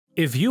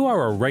If you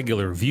are a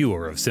regular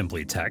viewer of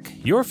Simply Tech,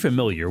 you're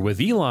familiar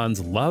with Elon's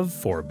love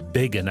for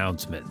big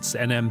announcements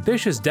and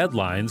ambitious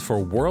deadlines for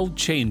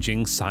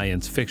world-changing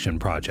science fiction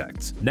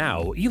projects.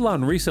 Now,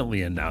 Elon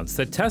recently announced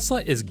that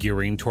Tesla is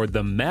gearing toward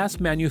the mass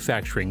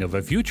manufacturing of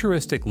a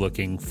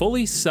futuristic-looking,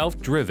 fully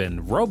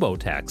self-driven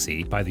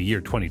Robotaxi by the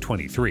year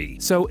 2023.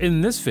 So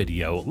in this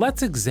video,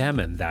 let's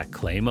examine that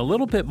claim a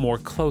little bit more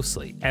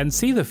closely and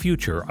see the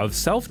future of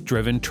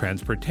self-driven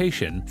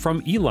transportation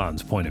from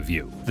Elon's point of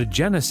view, the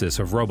genesis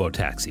of robotaxis.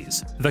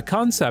 The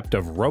concept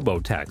of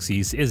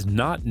robotaxis is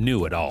not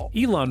new at all.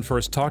 Elon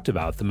first talked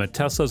about them at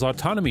Tesla's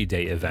Autonomy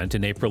Day event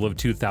in April of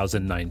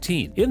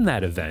 2019. In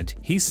that event,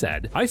 he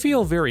said, "I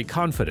feel very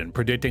confident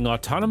predicting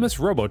autonomous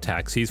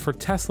robotaxis for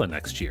Tesla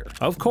next year."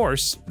 Of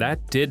course,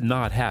 that did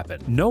not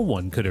happen. No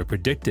one could have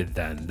predicted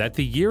then that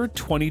the year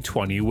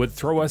 2020 would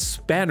throw a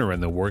spanner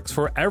in the works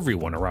for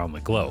everyone around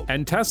the globe,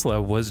 and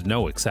Tesla was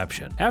no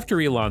exception.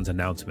 After Elon's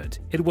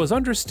announcement, it was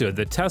understood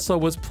that Tesla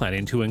was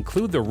planning to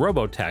include the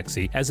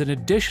robotaxi as an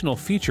additional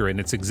feature in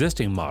its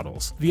existing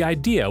models. The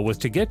idea was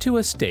to get to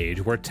a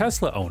stage where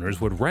Tesla owners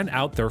would rent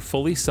out their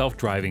fully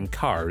self-driving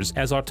cars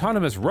as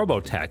autonomous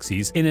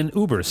robotaxis in an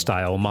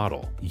Uber-style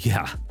model.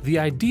 Yeah, the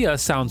idea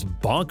sounds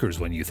bonkers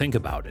when you think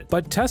about it,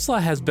 but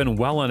Tesla has been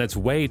well on its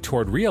way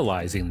toward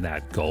realizing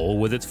that goal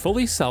with its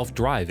fully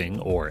self-driving,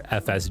 or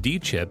FSD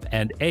chip,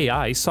 and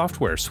AI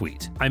software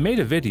suite. I made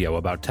a video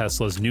about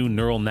Tesla's new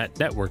neural net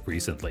network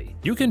recently.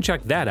 You can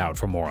check that out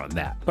for more on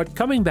that. But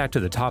coming back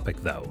to the topic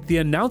though, the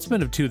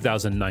announcement of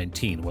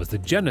 2019 was the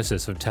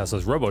genesis of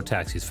Tesla's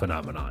robotaxis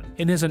phenomenon.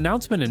 In his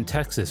announcement in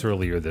Texas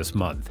earlier this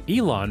month,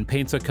 Elon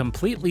paints a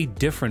completely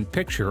different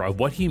picture of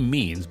what he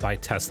means by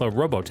Tesla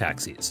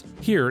robotaxis.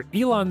 Here,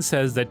 Elon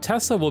says that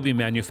Tesla will be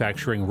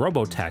manufacturing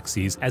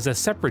robotaxis as a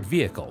separate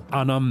vehicle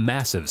on a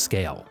massive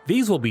scale.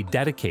 These will be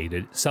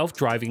dedicated,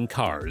 self-driving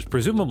cars,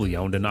 presumably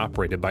owned and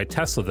operated by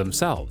Tesla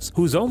themselves,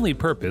 whose only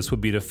purpose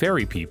would be to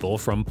ferry people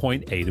from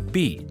point A to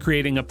B,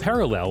 creating a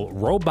parallel,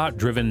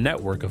 robot-driven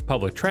network of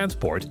public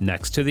transport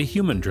next to the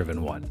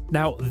human-driven one.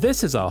 Now,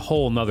 this is a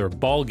whole nother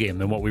ballgame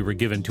than what we were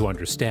given to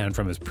understand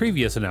from his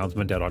previous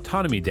announcement at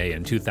Autonomy Day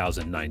in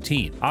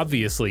 2019.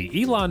 Obviously,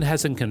 Elon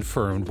hasn't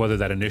confirmed whether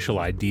that initial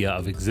idea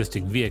of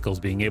existing vehicles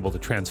being able to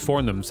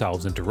transform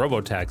themselves into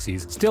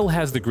robotaxis still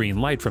has the green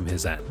light from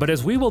his end. But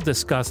as we will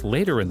discuss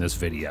later in this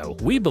video,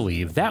 we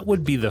believe that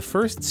would be the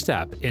first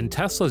step in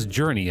Tesla's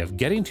journey of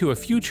getting to a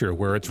future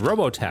where its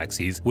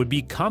robotaxis would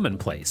be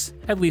commonplace,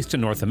 at least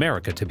in North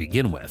America to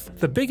begin with.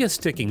 The biggest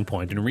sticking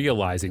point in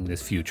realizing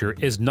this future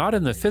is not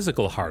in the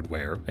physical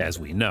hardware, as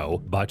we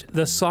know, but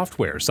the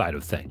software side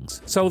of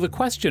things. So the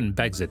question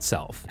begs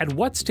itself, at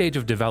what stage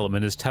of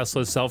development is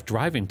Tesla's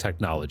self-driving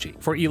technology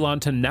for Elon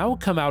to now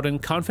come out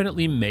and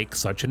confidently make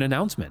such an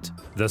announcement?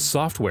 The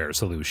software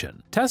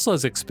solution.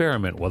 Tesla's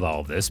experiment with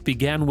all this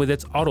began with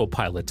its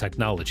autopilot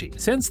technology.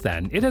 Since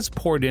then, it has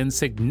poured in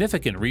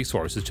significant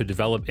resources to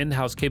develop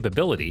in-house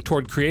capability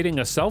toward creating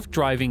a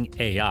self-driving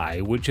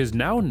AI, which is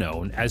now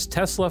known as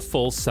Tesla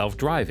Full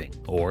Self-Driving,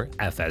 or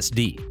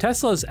FSD.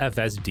 Tesla's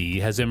FSD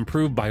has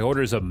improved by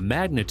orders of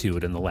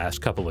magnitude in the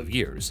last couple of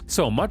years,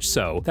 so much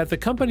so that the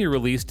company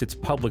released its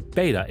public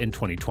beta in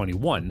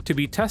 2021 to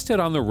be tested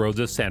on the roads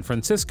of San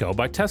Francisco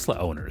by Tesla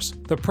owners.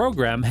 The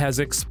program has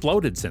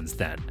exploded since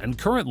then, and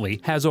currently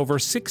has over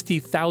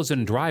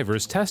 60,000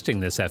 drivers testing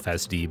this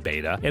FSD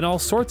beta in all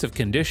sorts of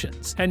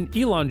conditions. And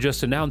Elon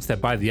just announced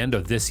that by the end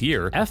of this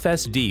year,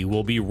 FSD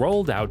will be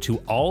rolled out to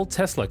all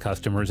Tesla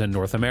customers in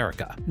North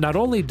America. Not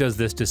only does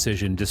this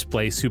decision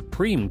display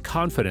supreme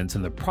confidence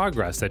in the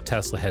progress that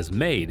Tesla has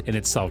made in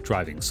its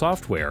self-driving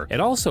software, it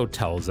also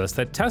tells us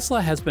that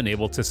Tesla has been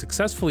able to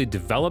successfully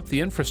develop the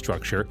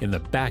infrastructure in the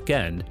back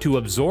end to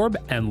absorb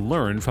and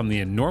learn from the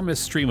enormous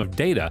stream of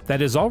data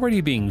that is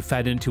already being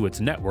fed into its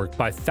network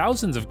by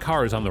thousands of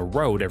cars on the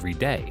road every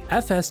day.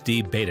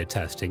 FSD beta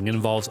testing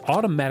involves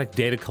automatic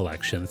data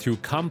collection through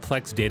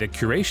complex data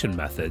curation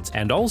methods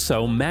and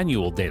also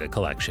manual data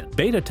collection.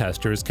 Beta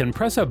testers can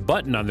press a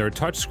button on their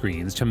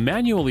touchscreens to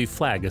manually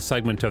flag a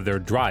segment of their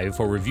drive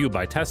for review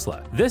by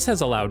Tesla. This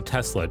has allowed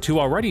Tesla to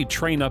already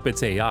train up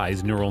its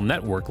AI's neural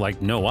network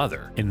like no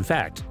other. In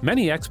fact,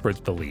 many experts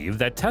believe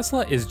that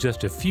Tesla is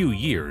just a few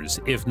years,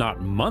 if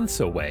not months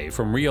away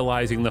from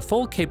realizing the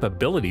full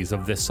capabilities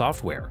of this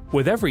software.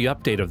 With every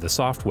update of the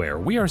software,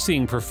 we are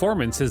seeing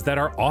performances that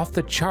are off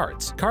the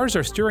charts. Cars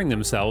are steering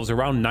themselves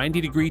around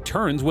 90-degree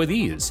turns with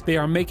ease. They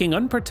are making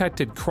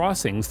unprotected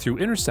crossings through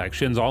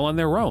intersections all on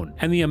their own,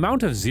 and the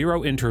amount of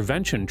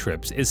zero-intervention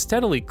trips is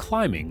steadily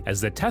climbing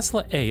as the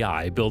Tesla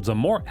AI builds a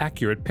more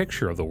accurate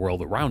picture of the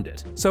world around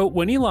it. So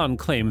when Elon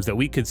claims that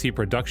we could see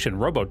production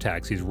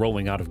robotaxis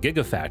rolling out of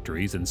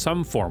gigafactories in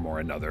some form or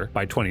another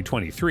by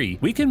 2023,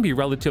 we can be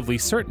relatively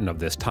certain of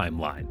this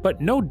timeline.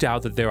 But no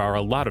doubt that there are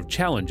a lot of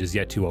challenges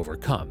yet to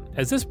overcome,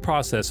 as this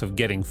process of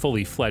getting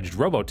fully fledged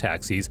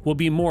robotaxis will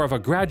be more of a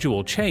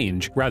gradual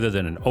change rather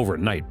than an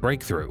overnight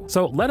breakthrough.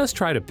 So let us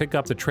try to pick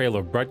up the trail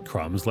of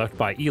breadcrumbs left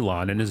by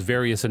Elon in his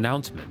various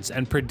announcements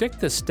and predict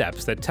the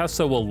steps that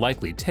Tesla will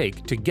likely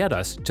take to get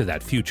us to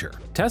that future.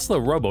 Tesla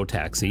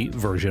Robotaxi Robotaxi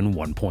version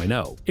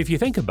 1.0. If you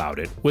think about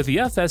it, with the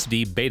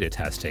FSD beta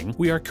testing,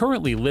 we are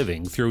currently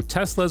living through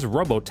Tesla's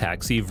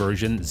Robotaxi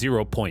version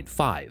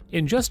 0.5.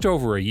 In just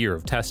over a year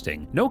of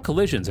testing, no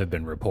collisions have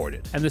been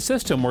reported, and the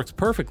system works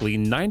perfectly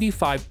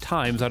 95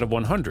 times out of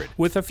 100,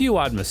 with a few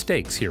odd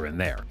mistakes here and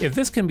there. If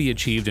this can be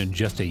achieved in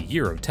just a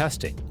year of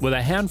testing, with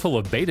a handful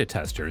of beta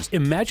testers,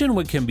 imagine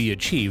what can be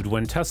achieved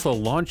when Tesla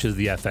launches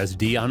the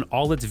FSD on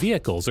all its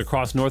vehicles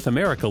across North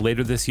America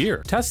later this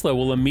year. Tesla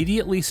will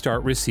immediately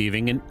start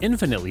receiving an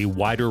infinitely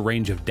wider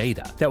range of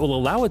data that will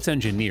allow its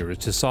engineers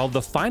to solve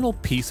the final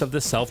piece of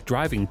the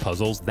self-driving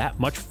puzzles that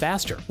much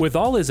faster. With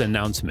all his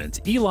announcements,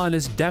 Elon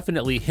is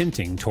definitely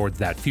hinting towards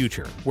that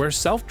future, where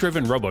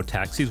self-driven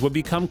robotaxis will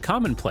become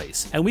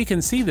commonplace, and we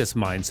can see this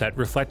mindset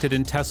reflected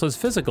in Tesla's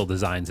physical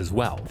designs as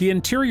well. The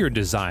interior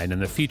design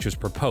and the features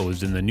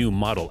proposed in the new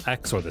Model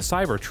X or the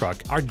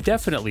Cybertruck are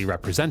definitely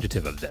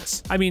representative of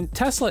this. I mean,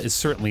 Tesla is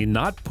certainly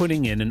not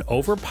putting in an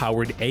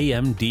overpowered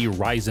AMD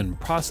Ryzen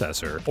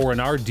processor or an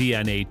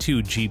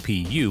RDNA2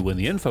 GPU in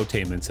the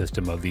infotainment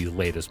system of these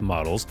latest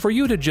models for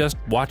you to just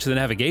watch the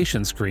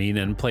navigation screen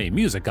and play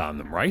music on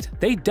them, right?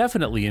 They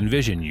definitely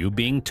envision you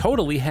being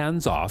totally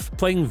hands-off,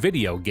 playing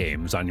video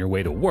games on your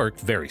way to work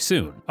very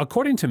soon.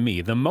 According to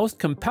me, the most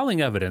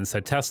compelling evidence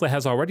that Tesla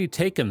has already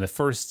taken the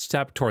first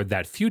step toward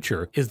that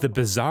future is the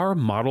bizarre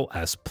Model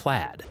S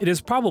Plaid. It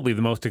is probably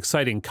the most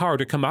exciting car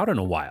to come out in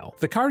a while.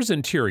 The car's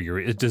interior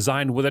is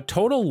designed with a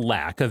total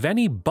lack of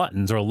any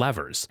buttons or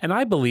levers, and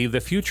I believe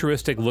the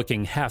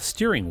futuristic-looking half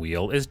steering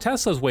wheel is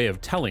Tesla's way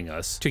of telling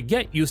us to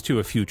get used to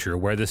a future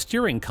where the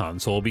steering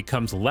console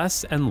becomes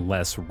less and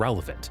less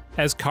relevant,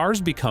 as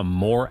cars become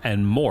more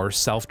and more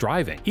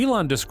self-driving.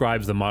 Elon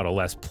describes the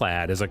Model S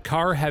Plaid as a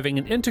car having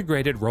an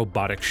integrated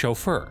robotic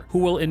chauffeur who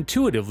will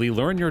intuitively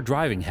learn your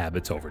driving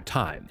habits over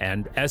time,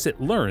 and as it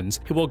learns,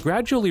 it will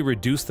gradually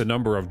reduce the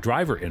number of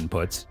driver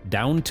inputs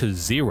down to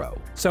 0.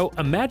 So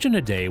imagine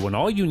a day when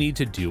all you need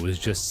to do is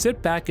just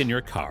sit back in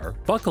your car,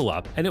 buckle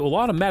up, and it will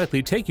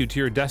automatically take you to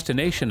your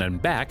destination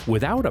and back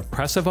without a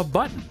press of a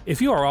button.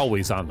 If you are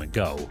always on the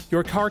go,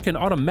 your car can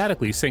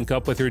automatically sync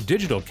up with your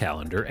digital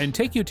calendar and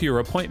take you to your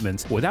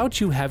appointments without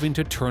you having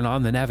to turn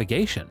on the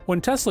navigation.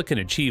 When Tesla can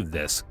achieve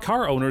this,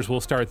 car owners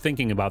will start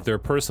thinking about their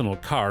personal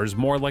cars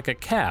more like a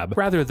cab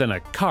rather than a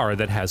car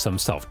that has some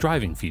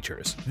self-driving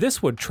features.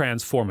 This would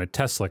transform a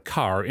Tesla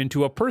car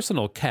into a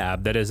personal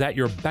cab that is at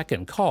your beck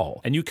and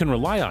call, and you can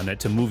rely on it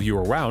to move you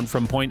around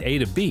from point A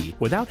to B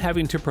without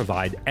having to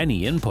provide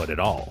any input at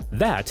all.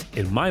 That,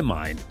 in my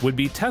mind, would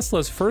be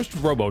Tesla's first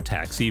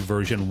Robotaxi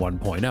version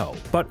 1.0.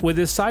 But with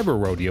his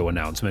Cyber Rodeo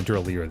announcement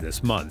earlier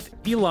this month,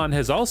 Elon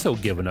has also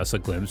given us a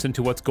glimpse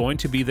into what's going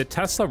to be the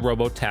Tesla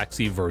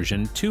Robotaxi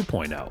version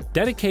 2.0.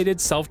 Dedicated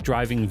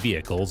self-driving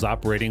vehicles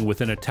operating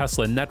within a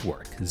Tesla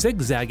network,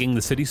 zigzagging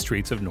the city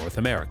streets of North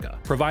America,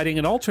 providing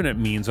an alternate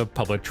means of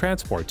public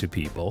transport to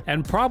people,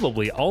 and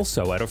probably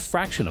also at a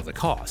fraction of the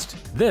cost.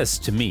 This,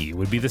 to me,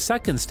 would be the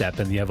second step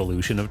in the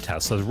evolution of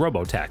Tesla's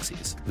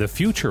robotaxis, the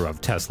future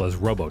of Tesla's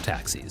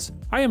robotaxis.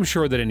 I am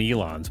sure that in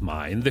Elon's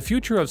mind, the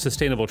future of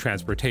sustainable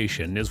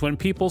transportation is when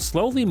people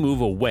slowly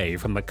move away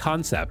from the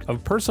concept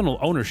of personal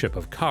ownership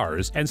of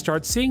cars and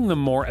start seeing them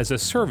more as a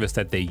service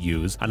that they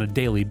use on a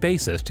daily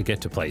basis to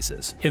get to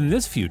places. In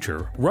this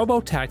future,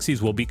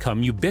 robotaxis will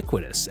become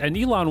ubiquitous, and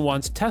Elon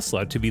wants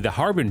Tesla to be the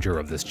harbinger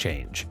of this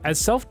change. As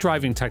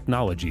self-driving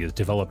technology is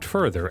developed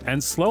further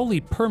and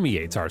slowly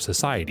permeates our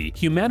society,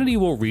 humanity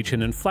will reach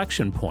an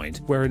inflection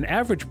point where an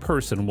average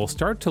person will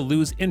start to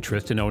lose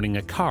interest in owning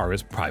a car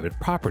as private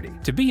property.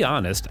 To be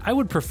honest, I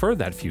would prefer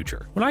that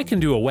future, when I can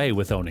do away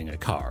with owning a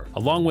car,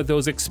 along with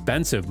those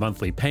expensive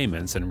monthly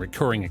payments and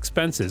recurring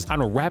expenses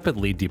on a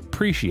rapidly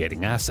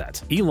depreciating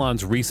asset.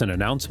 Elon's recent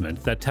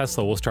announcement that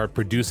Tesla will start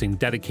producing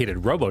dedicated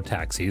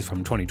robotaxis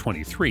from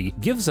 2023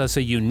 gives us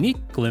a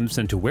unique glimpse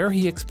into where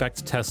he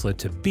expects Tesla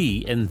to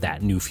be in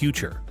that new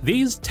future.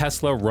 These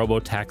Tesla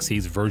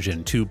Robotaxis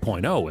version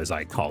 2.0, as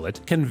I call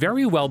it, can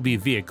very well be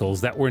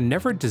vehicles that were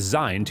never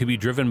designed to be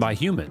driven by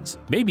humans,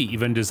 maybe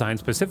even designed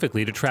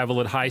specifically to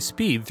travel at high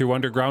speed through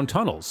underground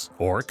tunnels,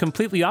 or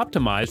completely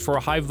optimized for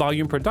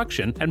high-volume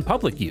production and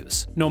public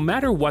use. No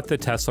matter what the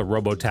Tesla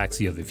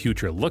Robotaxi of the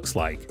future looks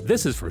like,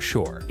 this is for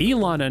sure.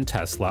 Elon and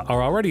Tesla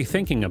are already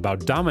thinking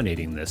about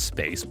dominating this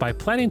space by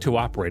planning to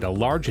operate a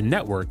large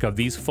network of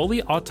these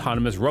fully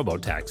autonomous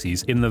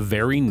robotaxis in the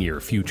very near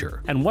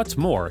future. And what's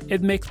more,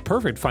 it makes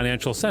perfect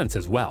financial sense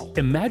as well.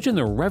 Imagine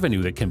the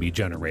revenue that can be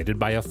generated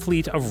by a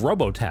fleet of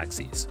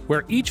robotaxis,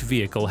 where each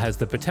vehicle has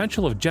the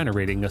potential of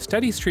generating a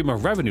steady stream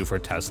of revenue for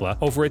Tesla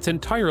over its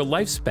entire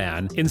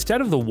lifespan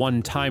instead of the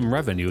one-time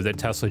revenue that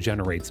Tesla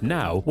generates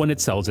now when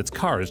it sells its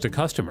cars to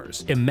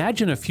customers.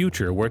 Imagine a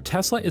future where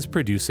Tesla is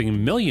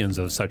producing millions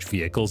of such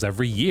vehicles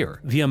every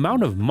year. The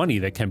amount of money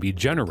that can be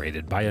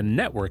generated by a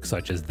network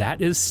such as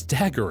that is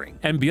staggering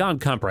and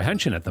beyond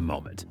comprehension at the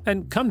moment.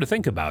 And come to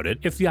think about it,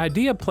 if the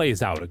idea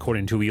plays out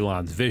according to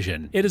Elon's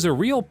vision, it is a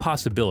real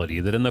possibility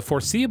that in the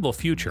foreseeable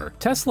future,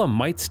 Tesla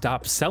might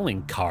stop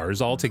selling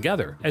cars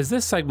altogether, as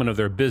this segment of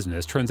their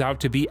business turns out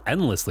to be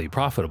endlessly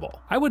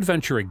profitable. I would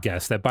venture a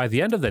guess that by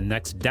the end of the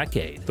next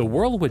decade, the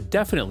world would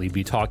definitely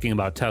be talking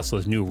about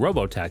Tesla's new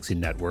Robotaxi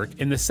network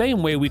in the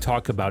same way we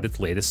talk about its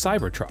latest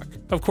Cybertruck.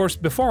 Of course,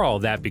 before all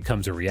that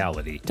becomes a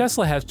reality,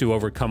 Tesla has to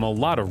overcome a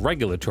lot of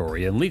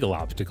regulatory and legal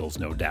obstacles,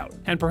 no doubt,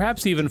 and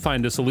perhaps even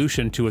find a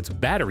solution to its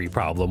battery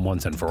problem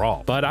once and for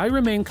all. But I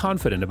remain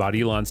confident about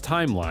Elon's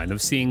timeline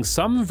of seeing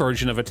some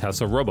version of a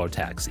Tesla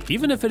Robotaxi,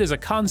 even if it is a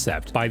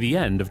concept, by the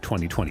end of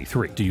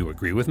 2023. Do you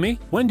agree with me?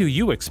 When do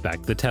you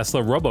expect the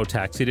Tesla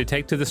Robotaxi to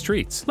take to the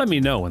streets? Let me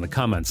know in the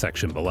comments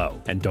section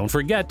below. And don't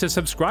forget to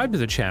subscribe to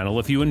the channel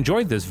if you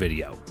enjoyed this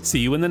video. See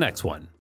you in the next one.